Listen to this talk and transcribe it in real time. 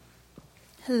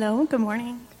Hello, good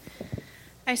morning.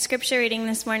 Our scripture reading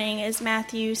this morning is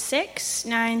Matthew 6,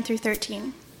 9 through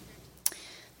 13.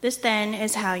 This then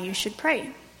is how you should pray.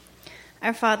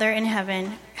 Our Father in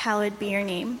heaven, hallowed be your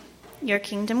name. Your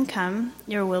kingdom come,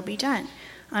 your will be done,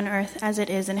 on earth as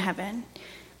it is in heaven.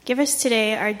 Give us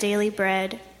today our daily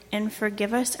bread, and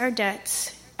forgive us our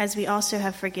debts, as we also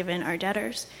have forgiven our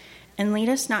debtors. And lead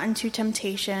us not into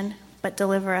temptation, but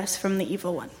deliver us from the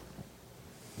evil one.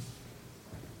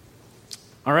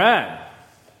 All right.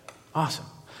 Awesome.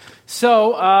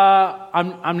 So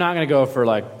I'm not going to go for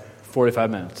like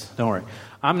 45 minutes. Don't worry.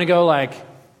 I'm going to go like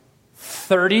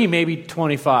 30, maybe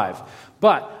 25.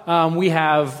 But we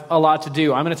have a lot to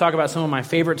do. I'm going to talk about some of my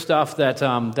favorite stuff that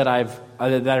I've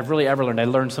really ever learned. I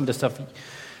learned some of this stuff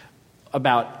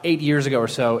about 8 years ago or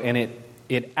so, and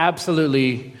it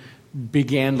absolutely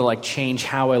began to like change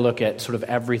how I look at sort of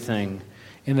everything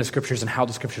in the scriptures and how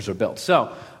the scriptures are built.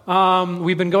 So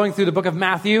we've been going through the book of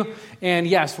Matthew, and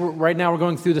yes, right now we're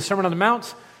going through the Sermon on the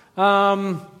Mount.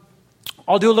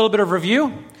 I'll do a little bit of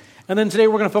review, and then today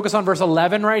we're going to focus on verse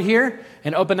 11 right here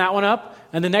and open that one up.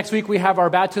 And then next week we have our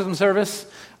baptism service.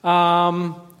 It's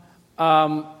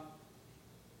going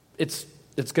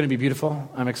to be beautiful.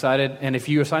 I'm excited. And if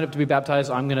you are signed up to be baptized,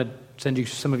 I'm going to send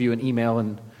some of you an email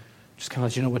and just kind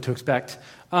of let you know what to expect.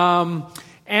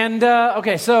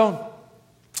 Okay, so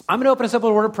I'm going to open us up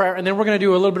with a word of prayer, and then we're going to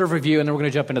do a little bit of review, and then we're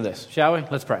going to jump into this, shall we?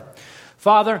 Let's pray.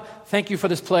 Father, thank you for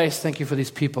this place. Thank you for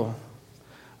these people.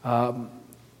 Help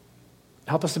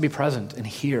us to be present and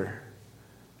hear.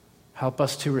 Help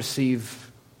us to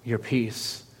receive your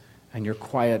peace and your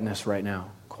quietness right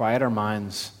now. Quiet our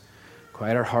minds.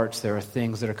 Quiet our hearts. There are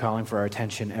things that are calling for our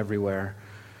attention everywhere.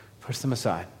 Push them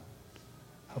aside.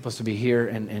 Help us to be here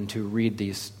and to read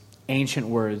these ancient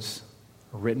words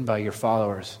written by your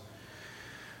followers.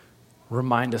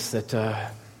 Remind us that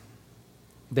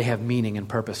they have meaning and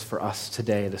purpose for us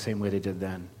today the same way they did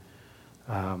then.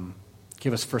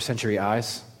 Give us first century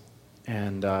eyes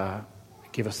and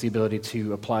give us the ability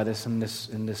to apply this in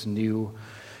this new,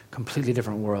 completely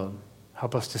different world.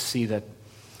 Help us to see that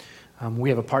we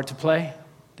have a part to play,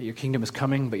 that your kingdom is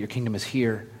coming, but your kingdom is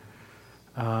here,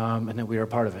 and that we are a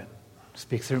part of it.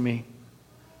 Speak through me.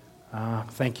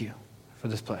 Thank you for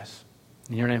this place.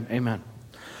 In your name, amen.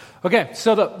 Okay,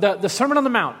 so the Sermon on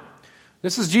the Mount.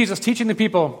 This is Jesus teaching the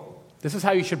people, this is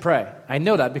how you should pray. I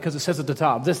know that because it says at the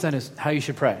top, this then is how you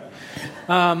should pray.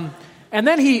 And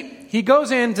then he goes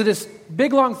into this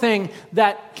big long thing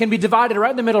that can be divided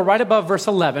right in the middle, right above verse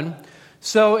 11.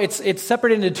 So it's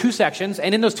separated into two sections,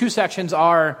 and in those two sections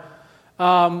are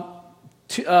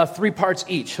 3 parts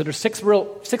each. So there's six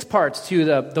parts to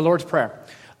the Lord's Prayer.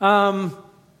 And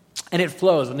it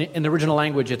flows. In the original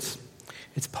language, it's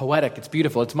poetic, it's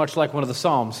beautiful, it's much like one of the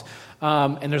Psalms.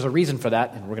 And there's a reason for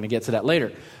that, and we're going to get to that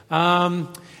later.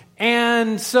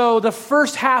 And so the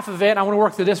first half of it, I want to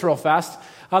work through this real fast.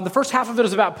 The first half of it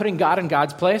is about putting God in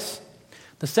God's place.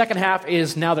 The second half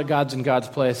is, now that God's in God's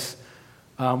place,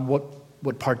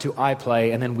 what part do I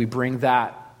play? And then we bring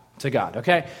that to God,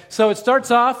 okay? So it starts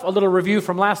off, a little review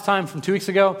from last time, from 2 weeks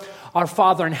ago. Our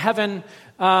Father in heaven.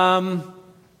 The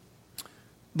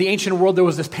ancient world, there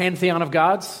was this pantheon of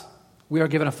gods. We are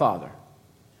given a Father.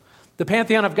 The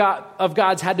pantheon of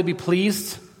gods had to be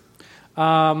pleased.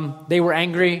 They were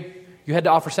angry. You had to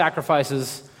offer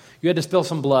sacrifices. You had to spill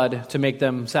some blood to make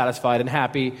them satisfied and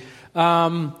happy.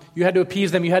 You had to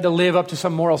appease them. You had to live up to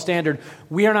some moral standard.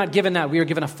 We are not given that. We are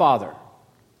given a Father.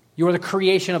 You are the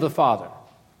creation of the Father.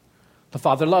 The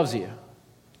Father loves you.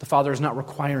 The Father is not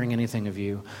requiring anything of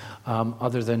you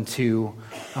other than to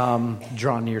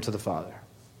draw near to the Father.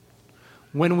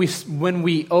 When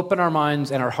we open our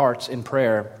minds and our hearts in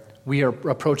prayer, we are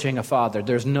approaching a Father.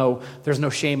 There's no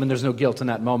shame and there's no guilt in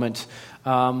that moment.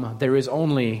 There is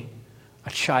only a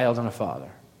child and a Father.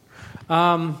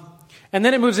 And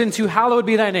then it moves into, hallowed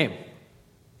be thy name.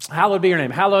 Hallowed be your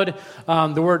name. Hallowed,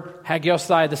 the word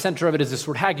hagiosai, the center of it is this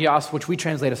word hagios, which we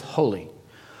translate as holy.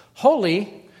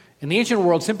 Holy, in the ancient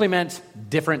world, simply meant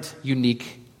different,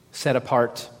 unique, set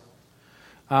apart,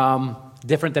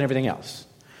 different than everything else.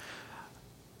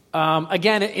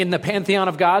 Again, in the pantheon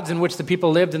of gods in which the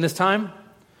people lived in this time,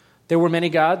 there were many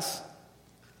gods.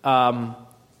 And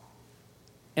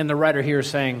the writer here is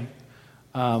saying,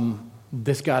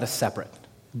 this God is separate,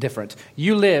 different.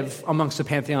 You live amongst the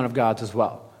pantheon of gods as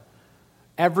well.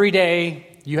 Every day,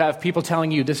 you have people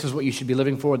telling you this is what you should be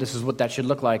living for, this is what that should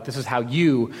look like, this is how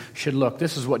you should look,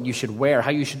 this is what you should wear,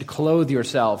 how you should clothe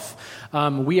yourself.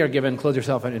 We are given, clothe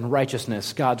yourself in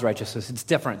righteousness, God's righteousness. It's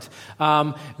different.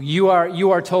 You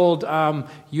are told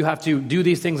you have to do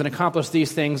these things and accomplish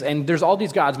these things, and there's all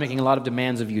these gods making a lot of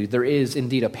demands of you. There is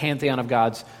indeed a pantheon of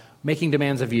gods. making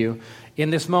demands of you. In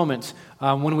this moment,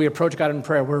 when we approach God in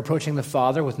prayer, we're approaching the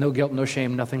Father with no guilt, no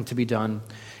shame, nothing to be done.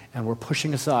 And we're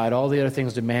pushing aside all the other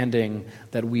things demanding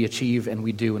that we achieve and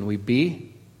we do and we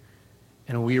be.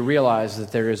 And we realize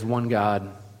that there is one God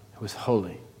who is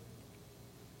holy.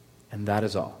 And that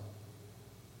is all.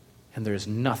 And there is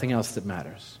nothing else that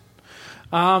matters.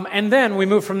 And then we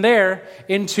move from there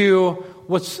into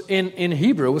what's in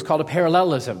Hebrew was called a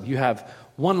parallelism. You have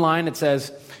one line that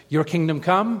says, your kingdom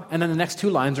come, and then the next two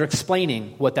lines are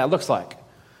explaining what that looks like.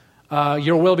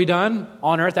 Your will be done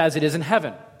on earth as it is in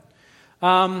heaven.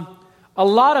 A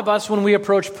lot of us, when we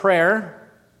approach prayer,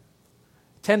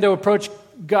 tend to approach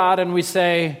God and we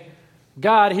say,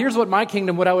 God, here's what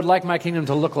I would like my kingdom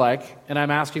to look like, and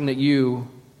I'm asking that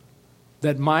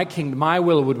my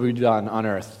will would be done on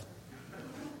earth.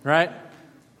 Right?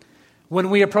 When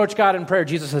we approach God in prayer,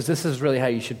 Jesus says, this is really how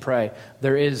you should pray.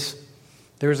 There is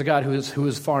a God who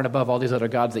is far and above all these other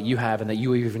gods that you have and that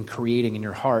you are even creating in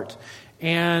your heart.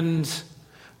 And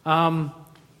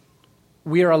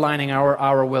we are aligning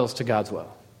our wills to God's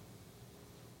will.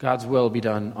 God's will be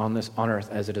done on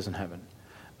earth as it is in heaven.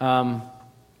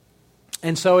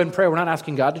 And so in prayer, we're not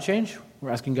asking God to change. We're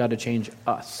asking God to change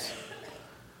us.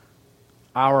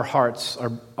 Our hearts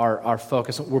are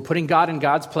focused. We're putting God in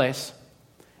God's place.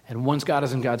 And once God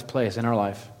is in God's place in our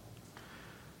life,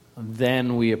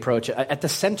 then we approach it. At the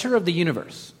center of the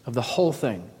universe, of the whole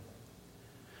thing,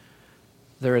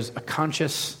 there is a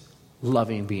conscious,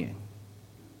 loving being.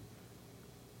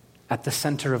 At the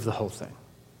center of the whole thing.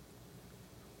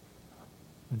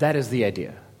 That is the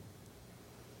idea.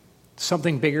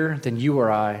 Something bigger than you or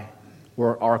I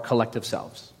or our collective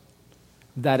selves.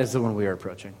 That is the one we are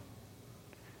approaching.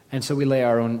 And so we lay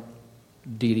our own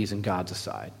deities and gods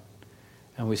aside.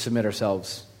 And we submit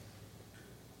ourselves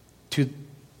to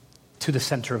the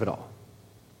center of it all.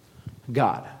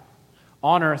 God.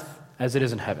 On earth as it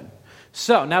is in heaven.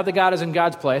 So, now that God is in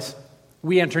God's place,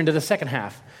 we enter into the second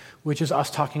half, which is us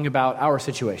talking about our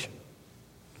situation.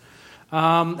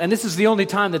 And this is the only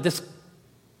time that this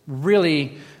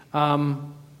really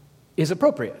is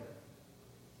appropriate.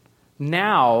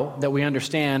 Now that we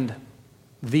understand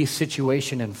the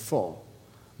situation in full,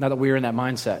 now that we are in that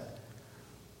mindset,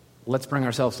 let's bring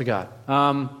ourselves to God.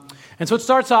 And so it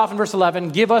starts off in verse 11,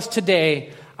 give us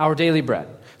today our daily bread.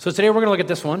 So today we're going to look at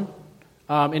this one.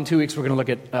 In 2 weeks we're going to look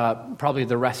at probably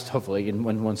the rest, hopefully, in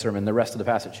one sermon, the rest of the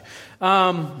passage.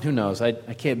 Who knows? I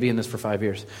can't be in this for 5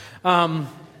 years.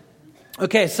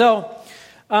 Okay, so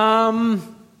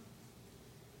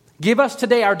give us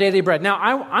today our daily bread. Now,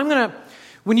 I'm going to,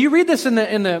 when you read this in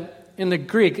the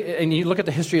Greek, and you look at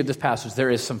the history of this passage,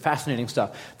 there is some fascinating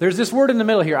stuff. There's this word in the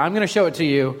middle here. I'm going to show it to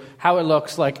you how it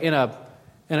looks like in a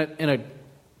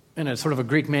sort of a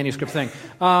Greek manuscript thing.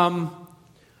 So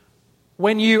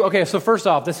first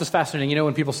off, this is fascinating. You know,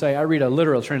 when people say, I read a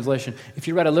literal translation. If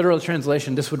you read a literal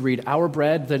translation, this would read, our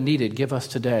bread, the needed, give us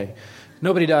today.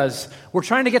 Nobody does. We're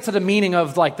trying to get to the meaning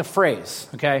of like the phrase,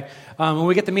 okay? When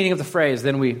we get the meaning of the phrase,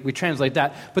 then we translate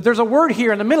that. But there's a word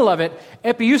here in the middle of it,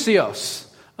 epiousios.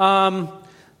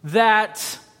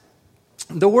 That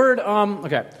the word,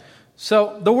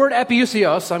 so the word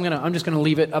epiousios, I'm just gonna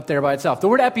leave it up there by itself. The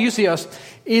word epiousios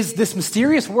is this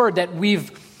mysterious word that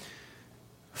we've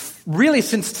really,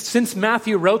 since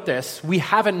Matthew wrote this, we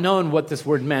haven't known what this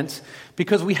word meant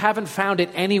because we haven't found it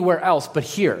anywhere else but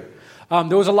here.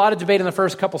 There was a lot of debate in the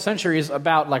first couple centuries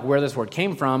about like where this word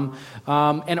came from,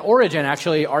 and Origen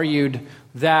actually argued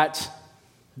that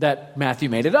Matthew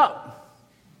made it up,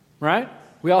 right?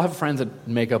 We all have friends that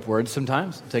make up words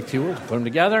sometimes. Take two words, put them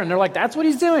together, and they're like, that's what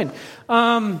he's doing.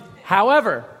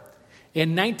 However,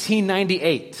 in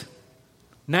 1998,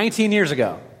 19 years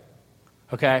ago,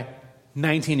 okay,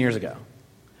 19 years ago,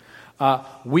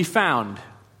 we found,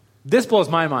 this blows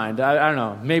my mind, I don't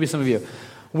know, maybe some of you,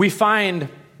 we find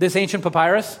this ancient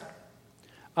papyrus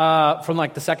from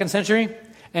like the 2nd century,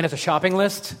 and it's a shopping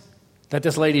list that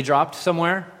this lady dropped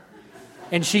somewhere,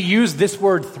 and she used this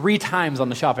word 3 times on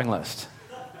the shopping list,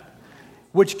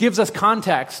 which gives us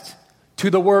context to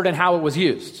the word and how it was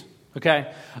used,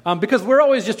 okay? Because we're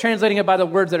always just translating it by the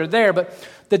words that are there, but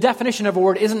the definition of a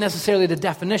word isn't necessarily the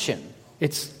definition.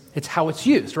 It's how it's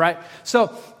used, right?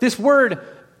 So this word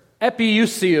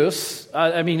epiousios,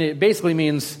 it basically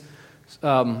means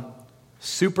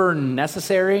super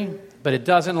necessary, but it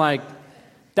doesn't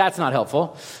that's not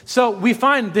helpful. So we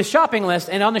find this shopping list,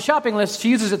 and on the shopping list, she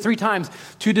uses it 3 times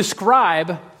to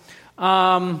describe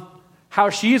how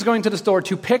she is going to the store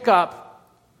to pick up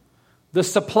the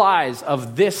supplies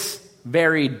of this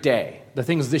very day, the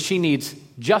things that she needs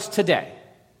just today.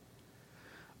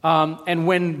 And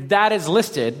when that is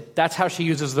listed, that's how she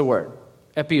uses the word,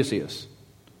 epiousios.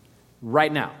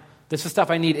 right now. This is stuff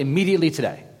I need immediately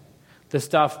today. This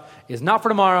stuff is not for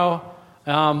tomorrow.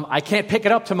 I can't pick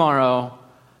it up tomorrow.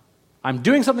 I'm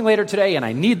doing something later today, and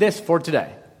I need this for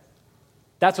today.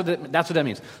 That's what that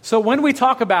means. So when we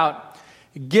talk about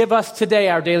give us today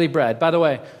our daily bread, by the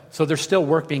way, so there's still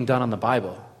work being done on the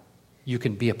Bible. You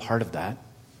can be a part of that.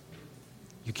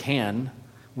 You can.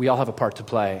 We all have a part to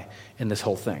play in this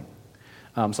whole thing.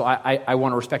 So I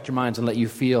want to respect your minds and let you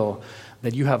feel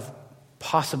that you have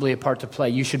possibly a part to play.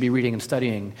 You should be reading and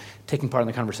studying, taking part in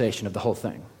the conversation of the whole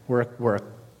thing. We're a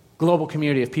global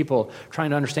community of people trying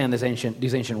to understand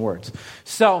these ancient words.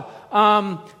 So,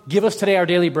 give us today our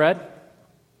daily bread.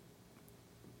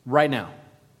 Right now.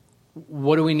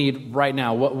 What do we need right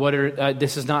now?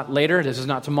 This is not later. This is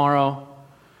not tomorrow.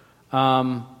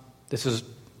 This is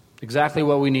exactly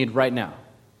what we need right now.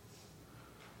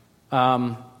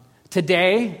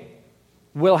 Today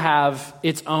will have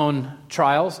its own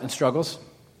trials and struggles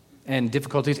and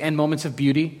difficulties and moments of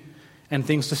beauty and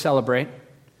things to celebrate.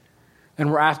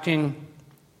 And we're asking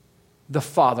the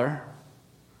Father,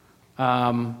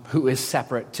 who is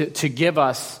separate, to give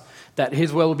us that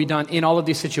his will be done in all of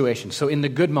these situations. So in the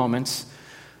good moments,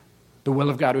 the will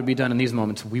of God would be done in these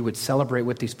moments. We would celebrate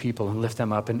with these people and lift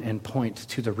them up and point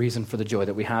to the reason for the joy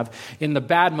that we have. In the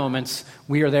bad moments,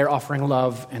 we are there offering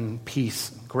love and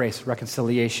peace, grace,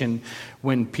 reconciliation.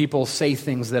 When people say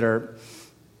things that are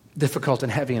difficult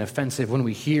and heavy and offensive, when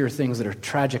we hear things that are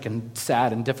tragic and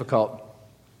sad and difficult,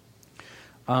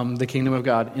 the kingdom of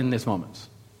God in these moments,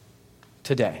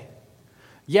 today.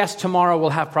 Yes, tomorrow we'll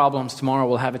have problems. Tomorrow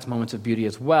will have its moments of beauty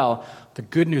as well. The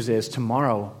good news is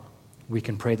tomorrow we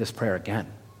can pray this prayer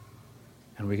again.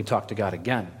 And we can talk to God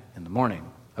again in the morning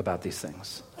about these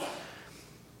things.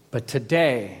 But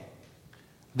today,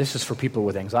 this is for people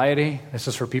with anxiety. This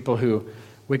is for people who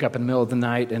wake up in the middle of the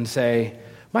night and say,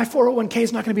 my 401k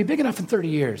is not going to be big enough in 30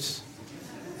 years.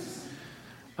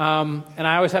 And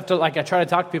I always have to, I try to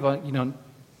talk to people,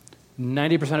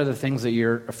 90% of the things that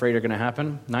you're afraid are going to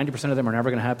happen, 90% of them are never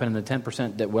going to happen, and the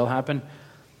 10% that will happen,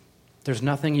 there's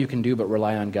nothing you can do but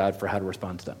rely on God for how to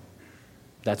respond to them.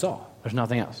 That's all. There's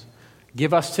nothing else.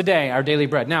 Give us today our daily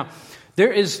bread. Now,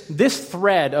 there is this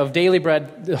thread of daily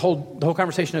bread, the whole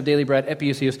conversation of daily bread,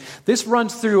 epiousios. This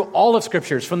runs through all of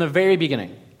Scriptures from the very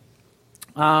beginning.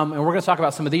 And we're going to talk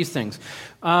about some of these things.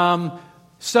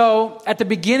 So, at the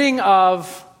beginning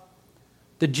of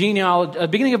the genealogy,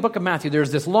 beginning of the book of Matthew,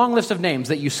 there's this long list of names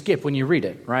that you skip when you read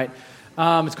it, right?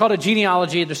 It's called a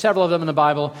genealogy. There's several of them in the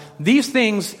Bible. These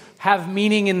things have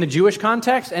meaning in the Jewish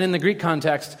context and in the Greek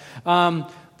context.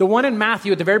 The one in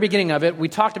Matthew, at the very beginning of it, we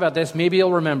talked about this. Maybe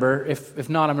you'll remember. If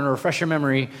not, I'm going to refresh your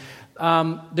memory.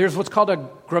 There's what's called a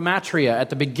grammatria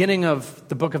at the beginning of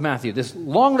the book of Matthew. This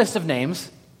long list of names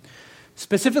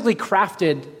specifically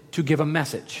crafted to give a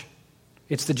message.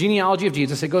 It's the genealogy of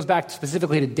Jesus. It goes back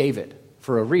specifically to David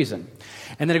for a reason.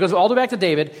 And then it goes all the way back to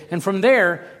David. And from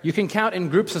there, you can count in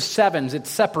groups of sevens.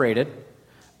 It's separated.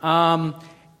 And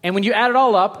when you add it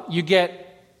all up, you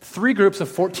get 3 groups of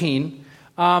 14.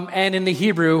 And in the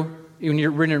Hebrew, when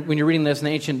you're reading this in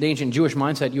the ancient Jewish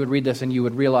mindset, you would read this and you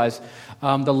would realize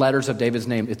the letters of David's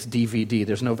name. It's DVD.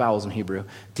 There's no vowels in Hebrew.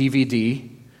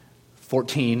 DVD,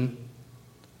 14.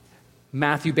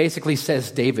 Matthew basically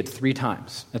says David 3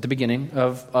 times at the beginning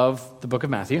of the book of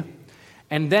Matthew.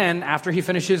 And then, after he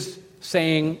finishes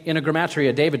saying in a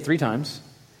grammatria David 3 times,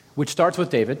 which starts with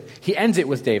David, he ends it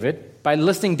with David by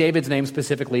listing David's name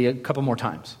specifically a couple more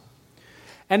times.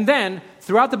 And then,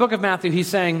 throughout the book of Matthew, he's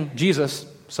saying Jesus,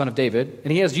 son of David,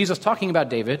 and he has Jesus talking about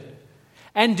David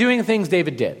and doing things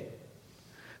David did.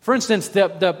 For instance,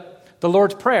 the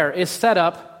Lord's Prayer is set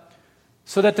up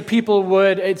so that the people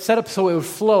would, it's set up so it would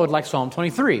flow like Psalm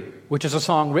 23, which is a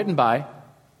song written by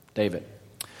David.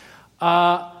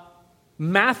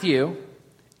 Matthew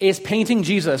is painting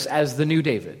Jesus as the new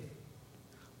David,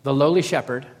 the lowly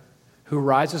shepherd who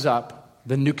rises up,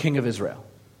 the new king of Israel,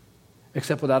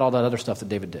 except without all that other stuff that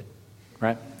David did,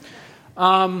 right?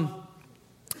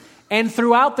 And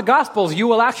throughout the Gospels, you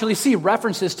will actually see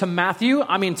references to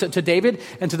to David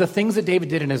and to the things that David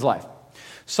did in his life.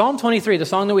 Psalm 23, the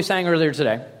song that we sang earlier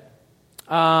today,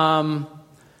 has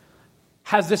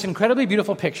this incredibly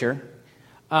beautiful picture.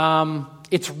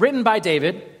 It's written by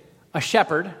David, a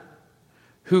shepherd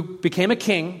who became a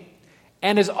king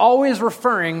and is always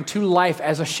referring to life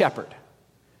as a shepherd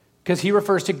because he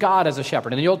refers to God as a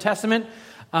shepherd. In the Old Testament,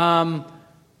 to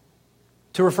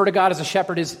refer to God as a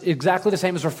shepherd is exactly the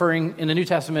same as referring in the New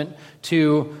Testament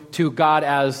to God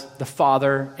as the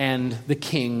Father and the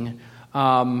King,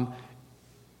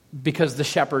 because the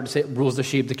shepherd rules the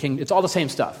sheep, the king. It's all the same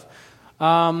stuff.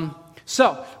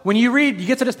 So, when you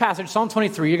get to this passage, Psalm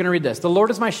 23, you're going to read this. The Lord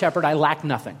is my shepherd, I lack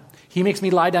nothing. He makes me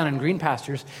lie down in green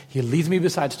pastures. He leads me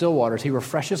beside still waters. He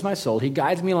refreshes my soul. He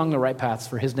guides me along the right paths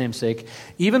for his name's sake.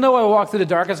 Even though I walk through the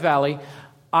darkest valley,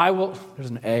 there's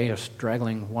an A, a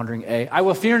straggling, wandering A. I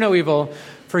will fear no evil,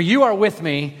 for you are with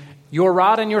me. Your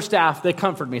rod and your staff, they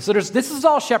comfort me. So this is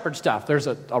all shepherd stuff. There's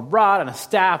a rod and a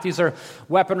staff. These are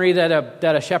weaponry that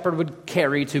a shepherd would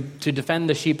carry to defend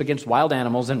the sheep against wild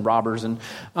animals and robbers. And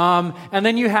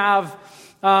then you have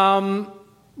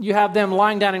them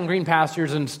lying down in green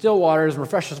pastures and still waters,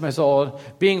 refreshes my soul,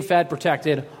 being fed,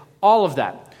 protected, all of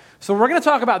that. So we're going to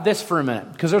talk about this for a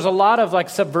minute, because there's a lot of like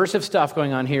subversive stuff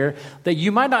going on here that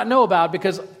you might not know about,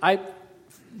 because I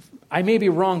may be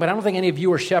wrong, but I don't think any of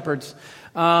you are shepherds.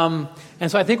 And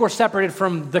so I think we're separated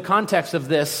from the context of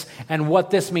this and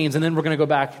what this means, and then we're going to go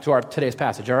back to our today's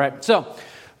passage, all right? So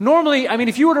normally,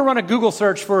 if you were to run a Google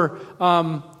search for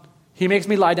he makes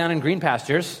me lie down in green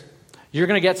pastures, you're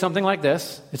going to get something like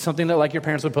this. It's something that like your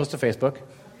parents would post to Facebook.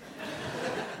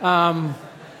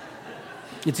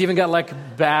 It's even got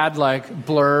like bad like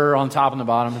blur on top and the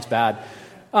bottom. It's bad.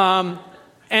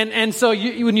 And so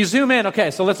when you zoom in,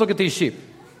 okay, so let's look at these sheep.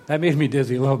 That made me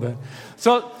dizzy a little bit.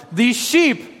 So these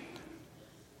sheep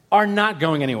are not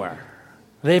going anywhere.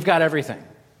 They've got everything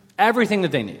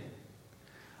that they need.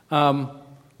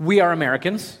 We are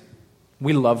Americans.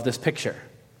 We love this picture.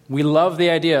 We love the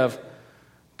idea of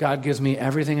God gives me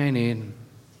everything I need.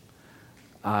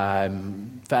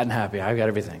 I'm fat and happy. I've got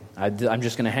everything. I'm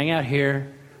just going to hang out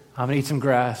here. I'm going to eat some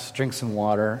grass, drink some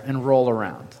water, and roll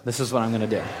around. This is what I'm going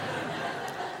to do.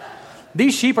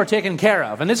 These sheep are taken care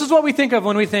of. And this is what we think of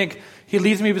when we think he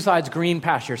leads me beside green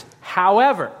pastures.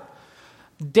 However,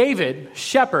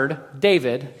 shepherd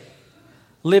David,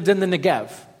 lived in the Negev.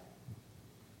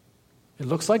 It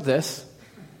looks like this.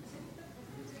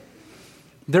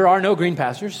 There are no green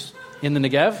pastures in the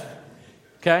Negev.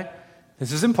 Okay?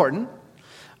 This is important.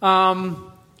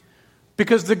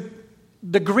 Because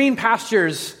the green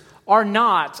pastures are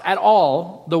not at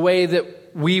all the way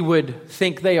that we would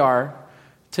think they are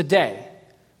today.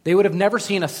 They would have never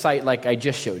seen a sight like I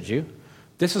just showed you.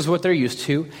 This is what they're used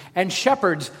to. And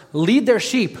shepherds lead their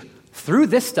sheep through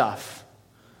this stuff.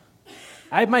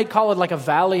 I might call it like a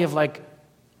valley of like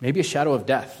maybe a shadow of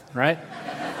death, right?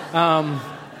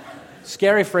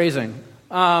 Scary phrasing.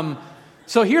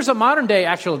 So here's a modern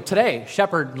day, today,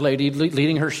 shepherd lady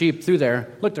leading her sheep through there.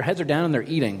 Look, their heads are down and they're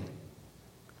eating.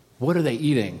 What are they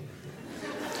eating?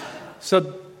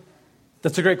 So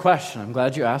that's a great question. I'm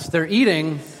glad you asked. They're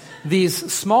eating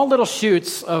these small little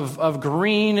shoots of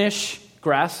greenish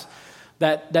grass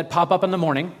that pop up in the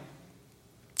morning.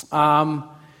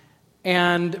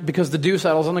 And because the dew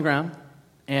settles on the ground.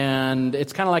 And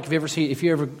it's kind of like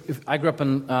if I grew up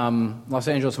in Los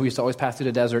Angeles, we used to always pass through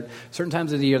the desert. Certain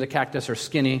times of the year, the cactus are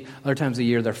skinny. Other times of the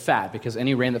year, they're fat because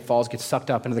any rain that falls gets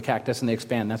sucked up into the cactus and they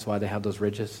expand. That's why they have those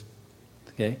ridges.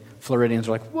 Okay? Floridians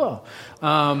are like, whoa.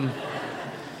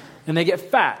 And they get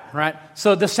fat, right?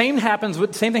 So the same thing happens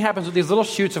with these little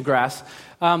shoots of grass.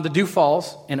 The dew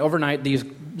falls, and overnight, these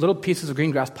little pieces of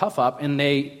green grass puff up, and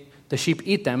the sheep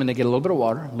eat them, and they get a little bit of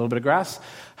water, a little bit of grass.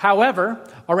 However,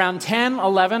 around 10,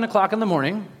 11 o'clock in the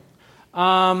morning,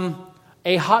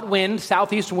 a hot wind,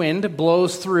 southeast wind,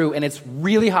 blows through, and it's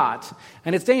really hot,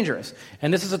 and it's dangerous.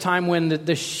 And this is a time when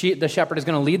the shepherd is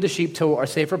going to lead the sheep to a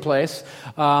safer place,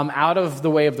 out of the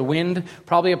way of the wind,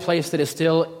 probably a place that is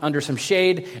still under some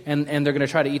shade, and they're going to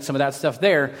try to eat some of that stuff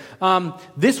there.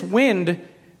 This wind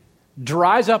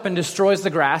dries up and destroys the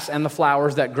grass and the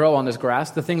flowers that grow on this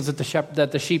grass, the things that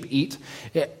the sheep eat,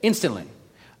 instantly.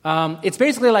 It's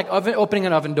basically like opening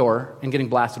an oven door and getting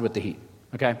blasted with the heat,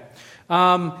 okay?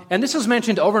 And this is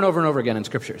mentioned over and over and over again in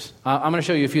scriptures. I'm going to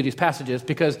show you a few of these passages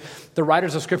because the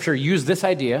writers of scripture use this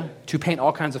idea to paint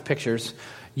all kinds of pictures,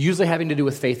 usually having to do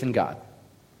with faith in God.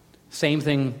 Same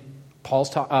thing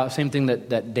same thing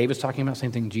that David's talking about,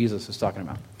 same thing Jesus is talking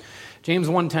about. James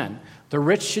 1:10, the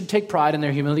rich should take pride in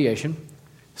their humiliation,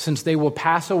 since they will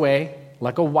pass away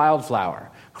like a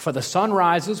wildflower. For the sun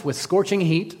rises with scorching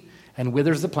heat and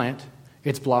withers the plant,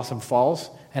 its blossom falls,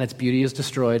 and its beauty is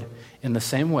destroyed. In the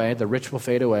same way, the rich will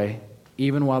fade away,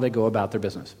 even while they go about their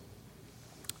business.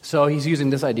 So he's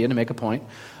using this idea to make a point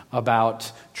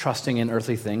about trusting in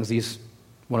earthly things. He's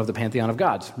one of the pantheon of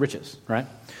gods, riches, right?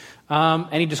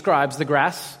 And he describes the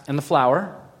grass and the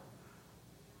flower.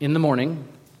 In the morning,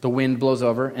 the wind blows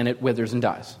over, and it withers and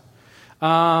dies.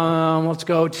 Let's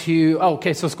go to,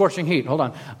 so scorching heat.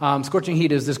 Hold on. Scorching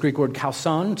heat is this Greek word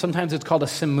kauson. Sometimes it's called a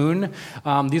simoon.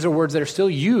 These are words that are still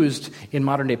used in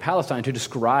modern-day Palestine to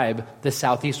describe the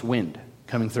southeast wind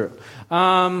coming through.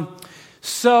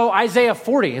 So Isaiah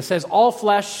 40, it says, all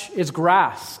flesh is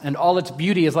grass, and all its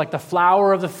beauty is like the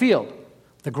flower of the field.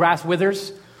 The grass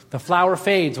withers, the flower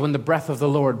fades when the breath of the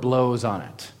Lord blows on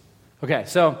it. Okay,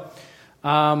 so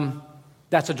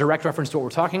that's a direct reference to what we're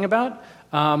talking about.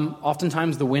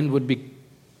 Oftentimes the wind would be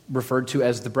referred to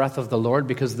as the breath of the Lord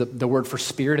because the word for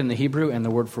spirit in the Hebrew and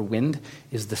the word for wind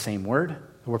is the same word.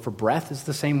 The word for breath is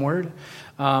the same word.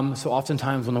 So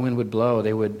oftentimes when the wind would blow,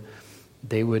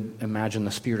 they would imagine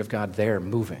the Spirit of God there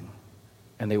moving.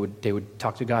 And they would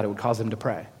talk to God. It would cause them to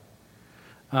pray.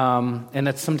 And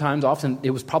that's often,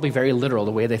 it was probably very literal,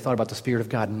 the way they thought about the Spirit of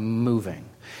God moving.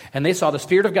 And they saw the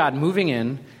Spirit of God moving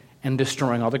in and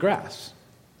destroying all the grass.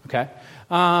 Okay?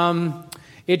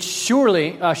 It's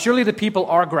surely the people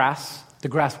are grass. The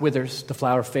grass withers, the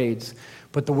flower fades,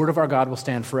 but the word of our God will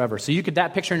stand forever. So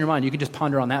that picture in your mind, you could just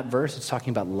ponder on that verse. It's talking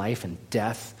about life and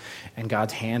death and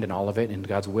God's hand and all of it and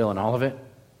God's will and all of it.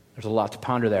 There's a lot to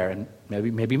ponder there, and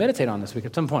maybe meditate on this week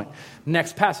at some point.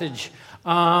 Next passage,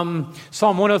 Psalm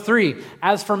 103.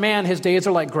 As for man, his days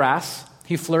are like grass.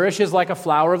 He flourishes like a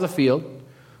flower of the field,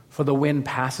 for the wind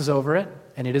passes over it,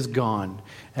 and it is gone,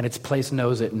 and its place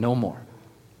knows it no more.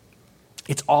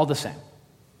 It's all the same.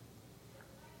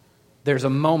 There's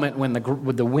a moment when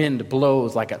the wind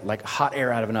blows like hot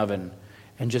air out of an oven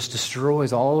and just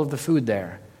destroys all of the food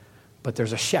there. But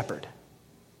there's a shepherd.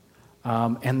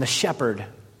 And the shepherd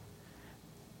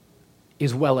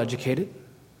is well educated.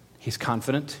 He's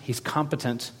confident. He's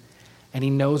competent. And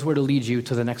he knows where to lead you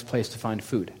to the next place to find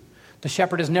food. The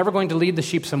shepherd is never going to lead the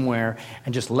sheep somewhere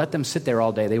and just let them sit there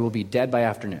all day. They will be dead by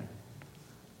afternoon.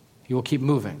 He will keep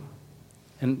moving.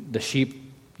 And the sheep,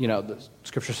 the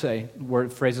scriptures say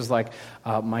phrases like,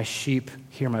 my sheep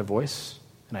hear my voice,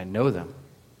 and I know them.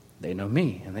 They know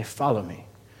me, and they follow me.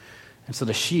 And so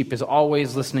the sheep is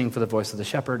always listening for the voice of the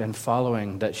shepherd and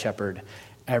following that shepherd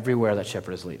everywhere that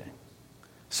shepherd is leading.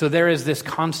 So there is this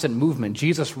constant movement.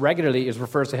 Jesus regularly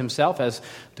refers to himself as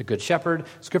the good shepherd.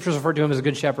 Scriptures refer to him as a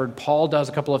good shepherd. Paul does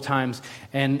a couple of times,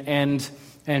 and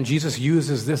Jesus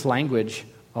uses this language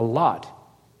a lot.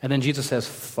 And then Jesus says,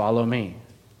 follow me.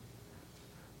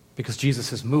 Because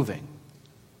Jesus is moving,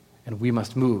 and we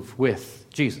must move with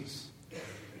Jesus.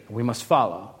 We must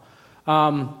follow.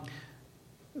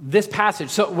 This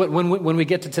passage, so when we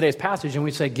get to today's passage and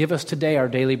we say, give us today our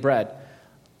daily bread,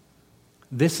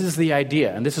 this is the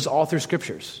idea, and this is all through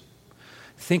scriptures.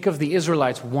 Think of the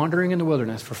Israelites wandering in the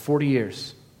wilderness for 40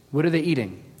 years. What are they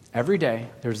eating? Every day,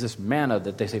 there's this manna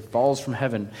that they say falls from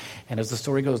heaven. And as the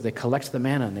story goes, they collect the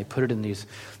manna and they put it in these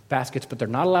baskets, but they're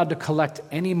not allowed to collect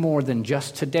any more than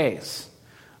just today's.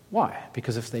 Why?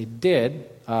 Because if they did,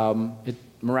 it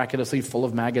miraculously full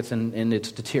of maggots and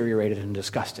it's deteriorated and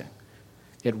disgusting.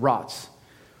 It rots.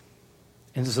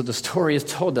 And so the story is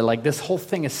told that this whole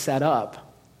thing is set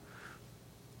up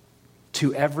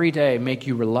to every day make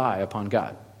you rely upon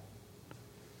God.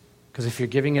 Because if you're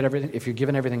given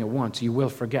everything at once, you will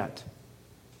forget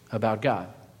about God.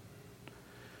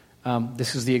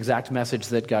 This is the exact message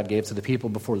that God gave to the people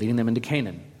before leading them into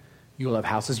Canaan. You will have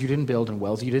houses you didn't build and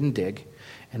wells you didn't dig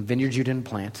and vineyards you didn't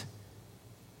plant,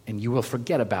 and you will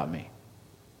forget about me.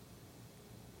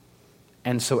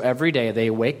 And so every day they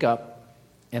wake up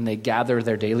and they gather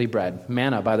their daily bread.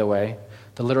 Manna, by the way,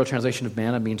 the literal translation of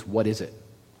manna means what is it?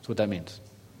 That's what that means.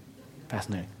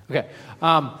 Fascinating. Okay.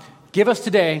 Give us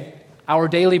today our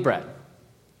daily bread.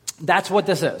 That's what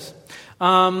this is.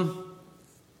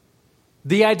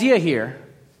 The idea here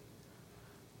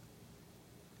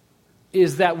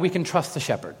is that we can trust the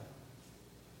shepherd.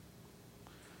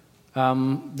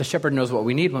 The shepherd knows what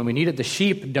we need when we need it. The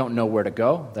sheep don't know where to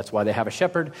go. That's why they have a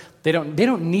shepherd. They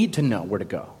don't need to know where to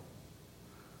go.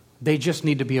 They just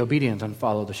need to be obedient and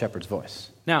follow the shepherd's voice.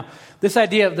 Now, this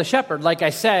idea of the shepherd, like I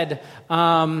said,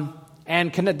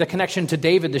 and the connection to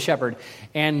David the shepherd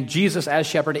and Jesus as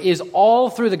shepherd is all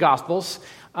through the Gospels.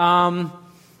 And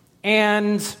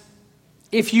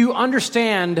if you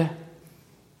understand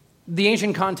the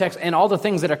ancient context and all the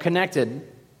things that are connected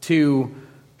to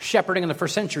shepherding in the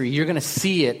first century, you're going to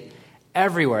see it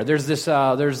everywhere. There's this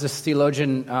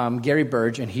theologian, Gary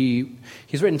Burge, and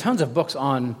he's written tons of books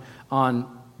on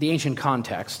the ancient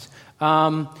context.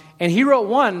 And he wrote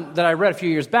one that I read a few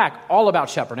years back all about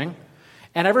shepherding.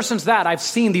 And ever since that, I've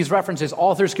seen these references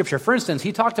all through Scripture. For instance,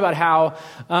 he talked about how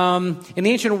in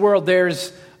the ancient world,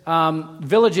 there's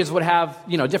villages would have,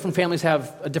 different families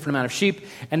have a different amount of sheep,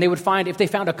 and they would find, if they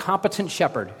found a competent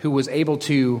shepherd who was able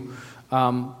to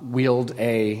wield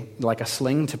a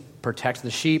sling to protect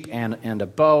the sheep and a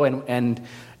bow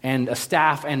and a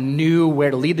staff and knew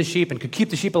where to lead the sheep and could keep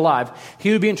the sheep alive,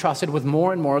 he would be entrusted with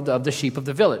more and more of the sheep of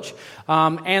the village.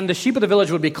 And the sheep of the village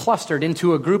would be clustered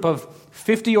into a group of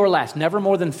 50 or less, never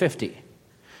more than 50.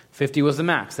 50 was the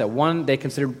max. They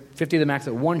considered 50 the max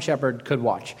that one shepherd could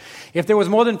watch. If there was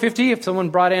more than 50, if someone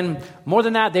brought in more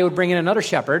than that, they would bring in another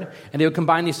shepherd, and they would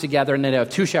combine these together, and they'd have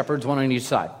 2 shepherds, one on each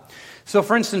side. So,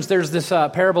 for instance, there's this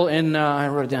parable in, I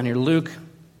wrote it down here, Luke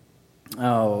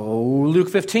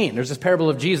 15. There's this parable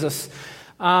of Jesus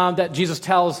that Jesus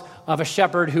tells of a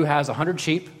shepherd who has 100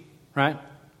 sheep, right?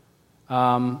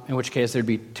 In which case there'd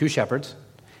be 2 shepherds.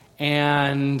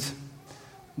 And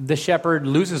the shepherd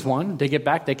loses one. They get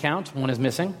back, they count, one is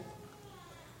missing.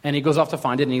 And he goes off to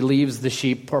find it, and he leaves the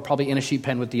sheep, or probably in a sheep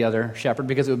pen with the other shepherd,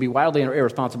 because it would be wildly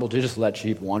irresponsible to just let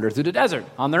sheep wander through the desert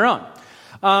on their own.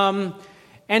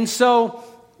 And so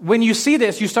when you see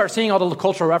this, you start seeing all the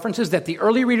cultural references that the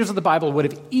early readers of the Bible would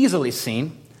have easily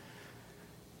seen.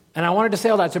 And I wanted to say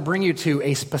all that to bring you to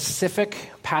a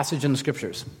specific passage in the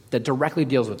Scriptures that directly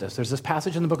deals with this. There's this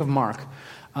passage in the book of Mark.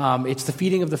 It's the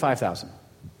feeding of the 5,000.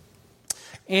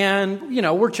 And,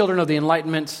 we're children of the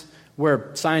Enlightenment.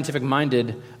 We're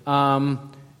scientific-minded.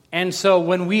 And so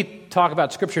when we talk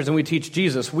about Scriptures and we teach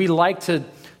Jesus, we like to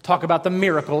talk about the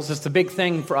miracles. It's the big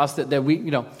thing for us that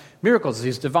we, miracles.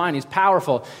 He's divine. He's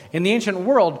powerful. In the ancient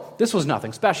world, this was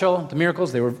nothing special. The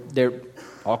miracles, they're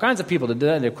all kinds of people that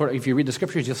did that. If you read the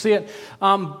Scriptures, you'll see it.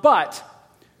 But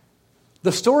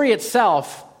the story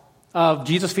itself of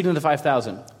Jesus feeding the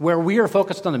 5,000, where we are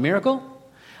focused on the miracle,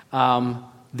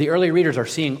 the early readers are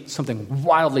seeing something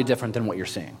wildly different than what you're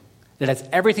seeing. It has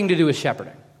everything to do with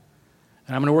shepherding.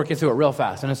 And I'm going to work you through it real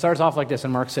fast. And it starts off like this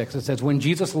in Mark 6. It says, when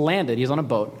Jesus landed, he's on a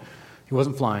boat. He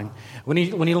wasn't flying. When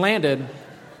he landed,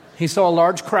 he saw a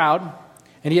large crowd,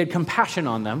 and he had compassion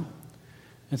on them.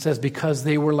 It says, because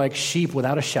they were like sheep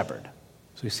without a shepherd.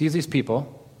 So he sees these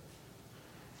people.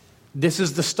 This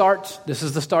is the start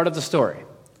of the story.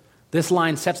 This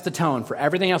line sets the tone for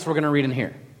everything else we're going to read in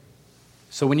here.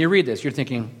 So when you read this, you're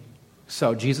thinking,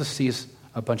 so Jesus sees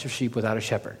a bunch of sheep without a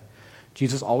shepherd.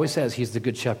 Jesus always says he's the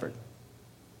good shepherd.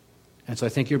 And so I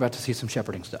think you're about to see some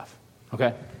shepherding stuff,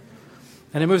 okay?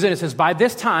 And it moves in. It says, by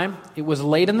this time, it was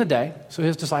late in the day, so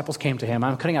his disciples came to him.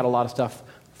 I'm cutting out a lot of stuff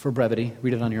for brevity.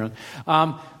 Read it on your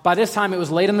own. By this time, it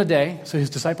was late in the day, so his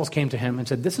disciples came to him and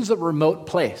said, this is a remote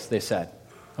place, they said.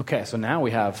 Okay, so now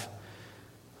we have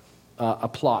a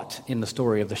plot in the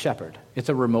story of the shepherd. It's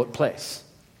a remote place.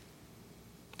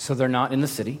 So they're not in the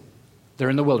city. They're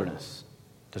in the wilderness.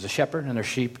 There's a shepherd and there's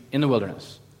sheep in the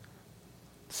wilderness.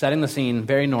 Setting the scene,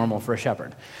 very normal for a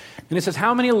shepherd. And it says,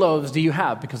 how many loaves do you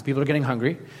have? Because people are getting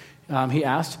hungry. He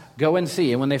asked, go and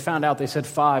see. And when they found out, they said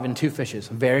 5 and 2 fishes.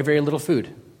 Very, very little food.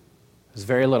 There's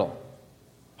very little.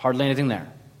 Hardly anything there,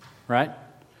 right?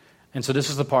 And so this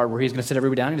is the part where he's going to sit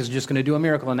everybody down and he's just going to do a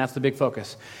miracle, and that's the big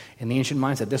focus. In the ancient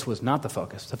mindset, this was not the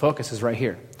focus. The focus is right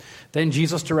here. Then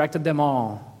Jesus directed them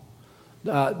all.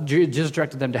 Jesus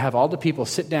directed them to have all the people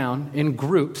sit down in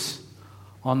groups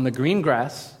on the green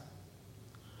grass.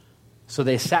 So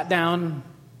they sat down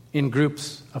in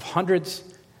groups of hundreds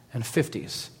and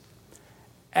 50s.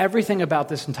 Everything about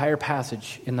this entire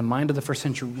passage in the mind of the first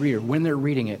century reader, when they're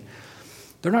reading it,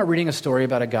 they're not reading a story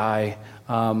about a guy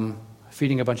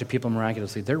feeding a bunch of people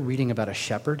miraculously. They're reading about a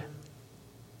shepherd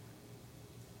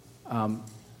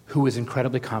who is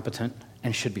incredibly competent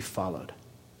and should be followed.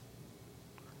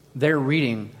 They're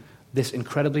reading this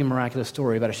incredibly miraculous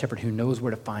story about a shepherd who knows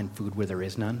where to find food where there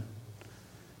is none,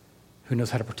 who knows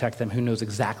how to protect them, who knows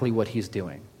exactly what he's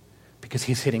doing, because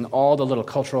he's hitting all the little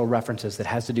cultural references that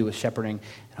has to do with shepherding,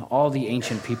 and all the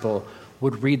ancient people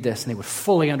would read this and they would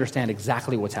fully understand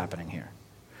exactly what's happening here.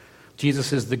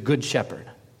 Jesus is the good shepherd.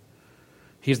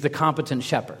 He's the competent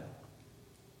shepherd.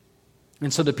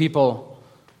 And so the people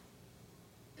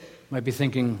might be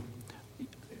thinking,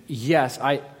 yes,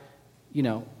 I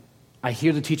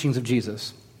hear the teachings of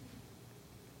Jesus,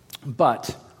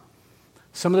 but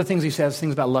some of the things he says,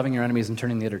 things about loving your enemies and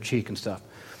turning the other cheek and stuff,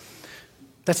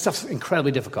 that stuff's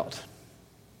incredibly difficult.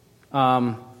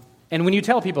 And when you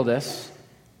tell people this,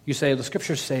 you say, the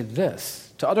scriptures say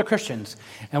this to other Christians.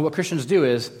 And what Christians do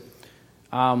is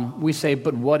we say,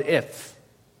 but what if?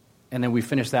 And then we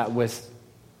finish that with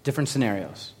different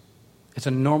scenarios. It's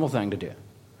a normal thing to do.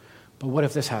 But what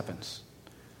if this happens?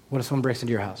 What if someone breaks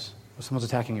into your house? What if someone's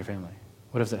attacking your family?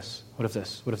 What if this? What if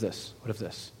this? What if this? What if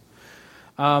this?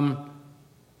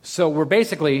 So we're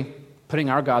basically putting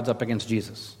our gods up against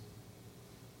Jesus.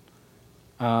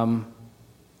 The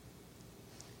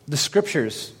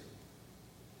scriptures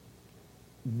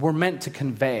were meant to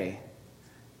convey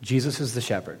Jesus is the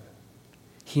shepherd.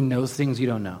 He knows things you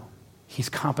don't know. He's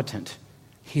competent.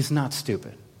 He's not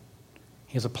stupid.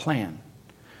 He has a plan.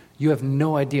 You have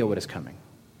no idea what is coming.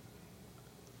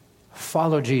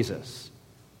 Follow Jesus.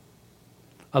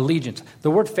 Allegiance.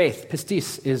 The word faith,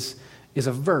 pistis, is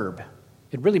a verb.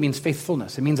 It really means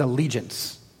faithfulness. It means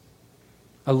allegiance.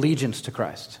 Allegiance to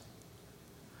Christ.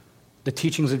 The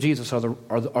teachings of Jesus are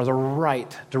the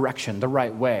right direction, the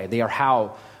right way. They are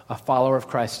how a follower of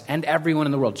Christ and everyone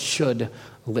in the world should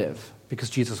live, because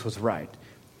Jesus was right.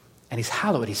 And he's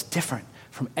hallowed. He's different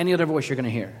from any other voice you're going to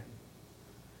hear.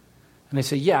 And they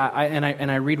say, yeah,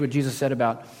 I read what Jesus said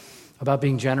about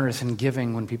being generous and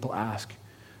giving when people ask.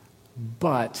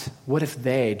 But what if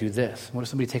they do this? What if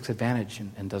somebody takes advantage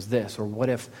and does this? Or what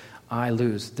if I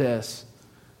lose this?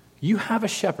 You have a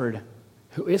shepherd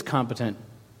who is competent,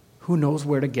 who knows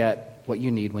where to get what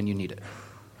you need when you need it.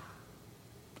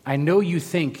 I know you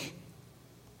think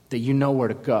that you know where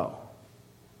to go.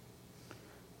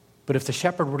 But if the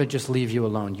shepherd were to just leave you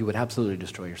alone, you would absolutely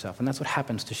destroy yourself. And that's what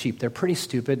happens to sheep. They're pretty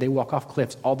stupid. They walk off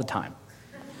cliffs all the time.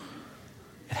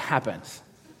 It happens.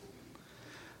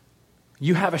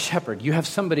 You have a shepherd. You have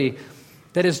somebody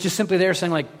that is just simply there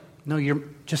saying, like, no, you're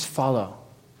just follow.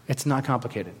 It's not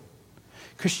complicated.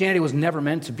 Christianity was never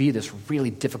meant to be this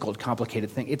really difficult, complicated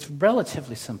thing. It's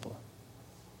relatively simple.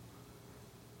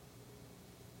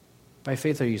 By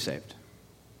faith are you saved.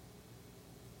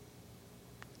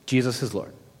 Jesus is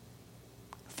Lord.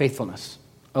 Faithfulness,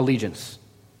 allegiance.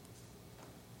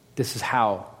 This is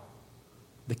how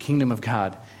the kingdom of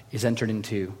God is entered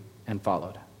into and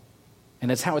followed.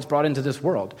 And it's how it's brought into this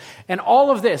world. And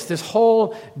all of this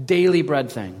whole daily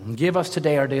bread thing, give us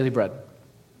today our daily bread.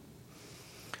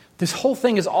 This whole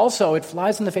thing is also, it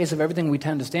flies in the face of everything we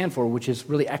tend to stand for, which is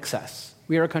really excess.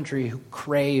 We are a country who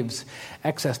craves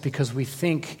excess because we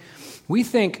think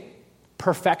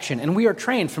perfection. And we are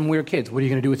trained from we were kids. What are you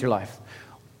going to do with your life?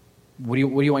 What do you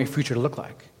want your future to look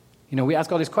like? You know, we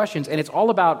ask all these questions, and it's all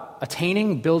about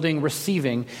attaining, building,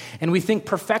 receiving. And we think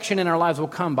perfection in our lives will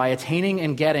come by attaining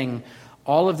and getting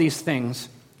all of these things,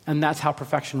 and that's how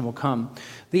perfection will come.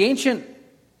 The ancient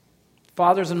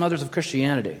fathers and mothers of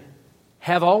Christianity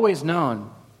have always known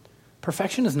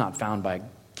perfection is not found by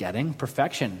getting.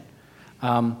 Perfection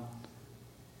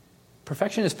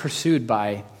is pursued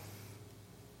by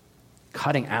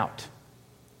cutting out,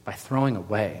 by throwing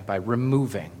away, by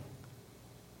removing.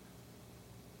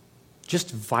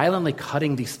 Just violently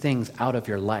cutting these things out of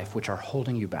your life which are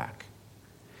holding you back.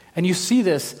 And you see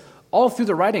this all through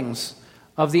the writings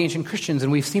of the ancient Christians,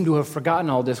 and we seem to have forgotten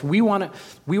all this. We want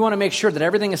to make sure that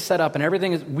everything is set up and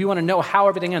we want to know how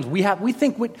everything ends. We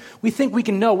think we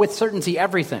can know with certainty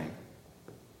everything.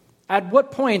 At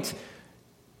what point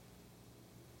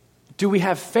do we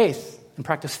have faith and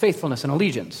practice faithfulness and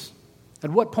allegiance? At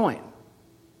what point?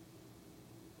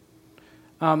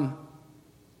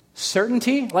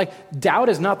 Certainty, like doubt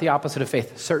is not the opposite of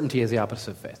faith. Certainty is the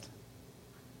opposite of faith.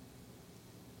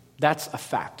 That's a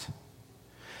fact.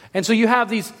 And so you have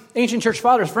these ancient church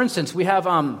fathers. For instance, we have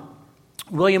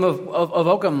William of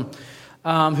Ockham,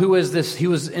 who was this. He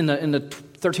was in the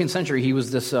 13th century. He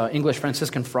was this English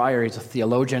Franciscan friar. He's a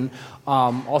theologian,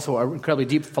 also an incredibly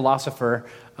deep philosopher.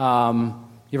 You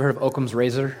ever heard of Occam's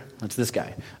razor? That's this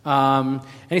guy. And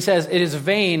he says, it is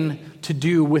vain to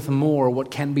do with more what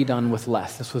can be done with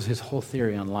less. This was his whole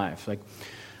theory on life. Like,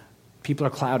 people are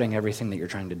clouding everything that you're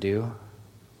trying to do.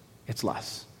 It's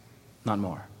less, not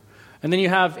more. And then you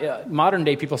have modern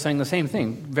day people saying the same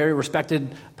thing. Very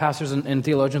respected pastors and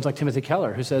theologians like Timothy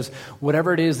Keller, who says,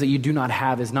 whatever it is that you do not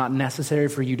have is not necessary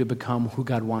for you to become who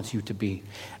God wants you to be.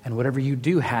 And whatever you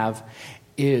do have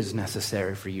is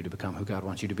necessary for you to become who God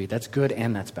wants you to be. That's good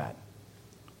and that's bad.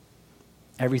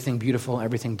 Everything beautiful,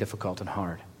 everything difficult and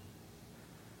hard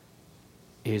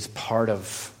is part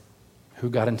of who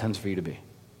God intends for you to be.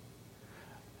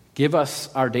 Give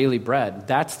us our daily bread.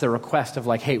 That's the request of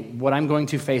like, hey, what I'm going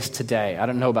to face today, I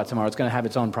don't know about tomorrow. It's going to have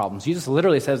its own problems. Jesus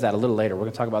literally says that a little later. We're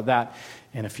going to talk about that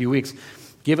in a few weeks.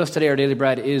 Give us today our daily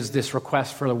bread is this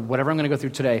request for whatever I'm going to go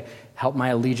through today. Help my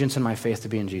allegiance and my faith to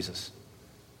be in Jesus.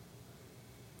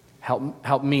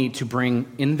 Help me to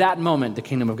bring, in that moment, the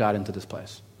kingdom of God into this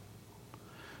place.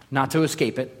 Not to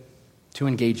escape it, to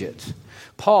engage it.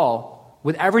 Paul,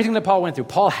 with everything that Paul went through,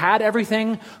 Paul had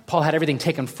everything. Paul had everything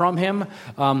taken from him.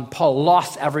 Paul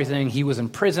lost everything. He was in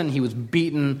prison. He was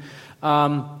beaten.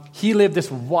 He lived this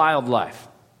wild life.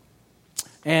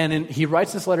 And he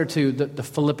writes this letter to the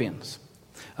Philippians,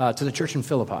 to the church in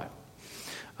Philippi.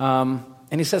 And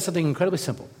he says something incredibly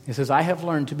simple. He says, I have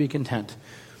learned to be content,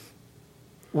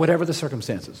 whatever the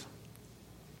circumstances.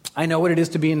 I know what it is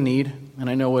to be in need, and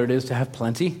I know what it is to have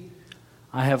plenty.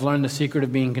 I have learned the secret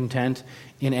of being content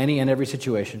in any and every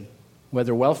situation,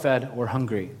 whether well-fed or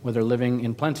hungry, whether living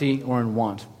in plenty or in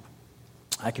want.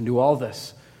 I can do all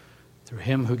this through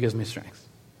him who gives me strength.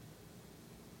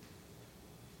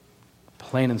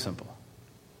 Plain and simple.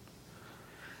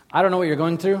 I don't know what you're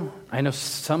going through. I know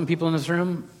some people in this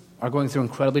room are going through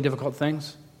incredibly difficult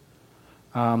things.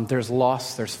 There's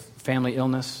loss, there's family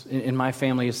illness. In my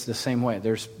family, it's the same way.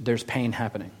 There's pain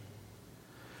happening.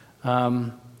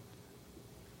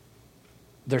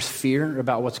 There's fear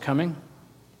about what's coming.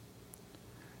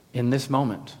 In this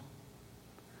moment,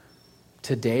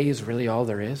 today is really all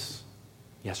there is.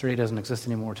 Yesterday doesn't exist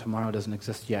anymore. Tomorrow doesn't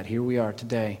exist yet. Here we are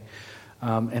today.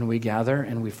 And we gather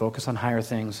and we focus on higher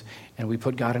things and we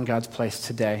put God in God's place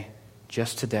today,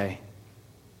 just today.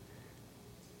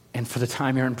 And for the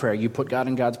time you're in prayer, you put God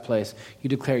in God's place. You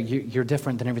declare you're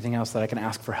different than everything else that I can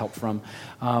ask for help from.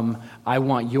 I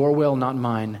want your will, not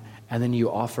mine. And then you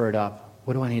offer it up.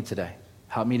 What do I need today?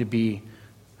 Help me to be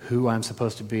who I'm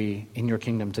supposed to be in your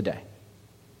kingdom today.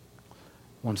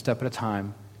 One step at a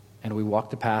time. And we walk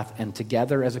the path. And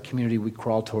together as a community, we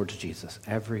crawl towards Jesus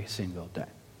every single day.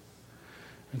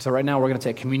 And so right now we're going to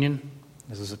take communion.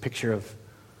 This is a picture of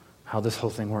how this whole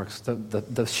thing works.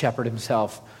 The shepherd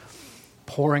himself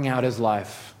pouring out his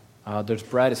life. There's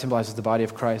bread, it symbolizes the body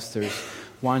of Christ. There's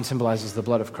wine, symbolizes the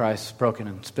blood of Christ, broken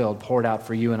and spilled, poured out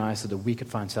for you and I so that we could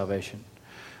find salvation.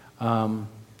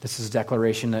 This is a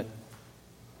declaration that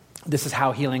this is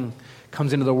how healing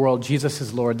comes into the world. Jesus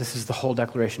is Lord. This is the whole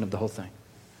declaration of the whole thing.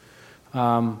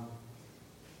 So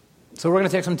we're going to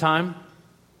take some time.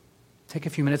 Take a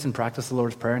few minutes and practice the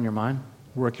Lord's Prayer in your mind.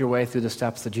 Work your way through the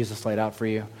steps that Jesus laid out for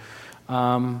you.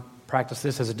 Practice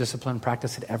this as a discipline.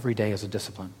 Practice it every day as a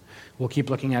discipline. We'll keep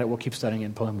looking at it. We'll keep studying it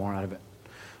and pulling more out of it.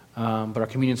 But our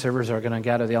communion servers are going to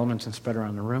gather the elements and spread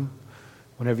around the room.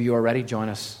 Whenever you are ready, join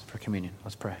us for communion.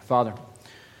 Let's pray. Father,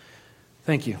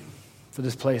 thank you for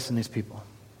this place and these people.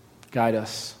 Guide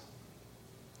us.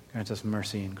 Grant us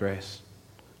mercy and grace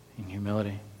and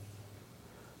humility.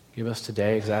 Give us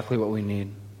today exactly what we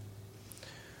need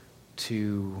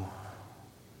to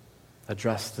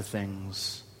address the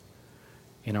things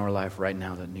in our life right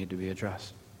now that need to be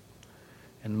addressed.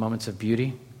 In moments of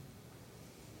beauty,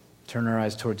 turn our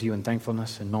eyes towards you in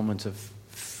thankfulness. In moments of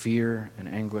fear and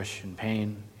anguish and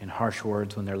pain and harsh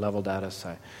words when they're leveled at us,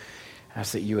 I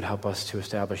ask that you would help us to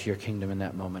establish your kingdom in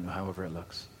that moment, however it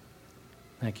looks.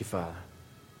 Thank you, Father.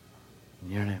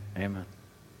 In your name, amen.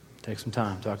 Take some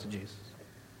time. Talk to Jesus.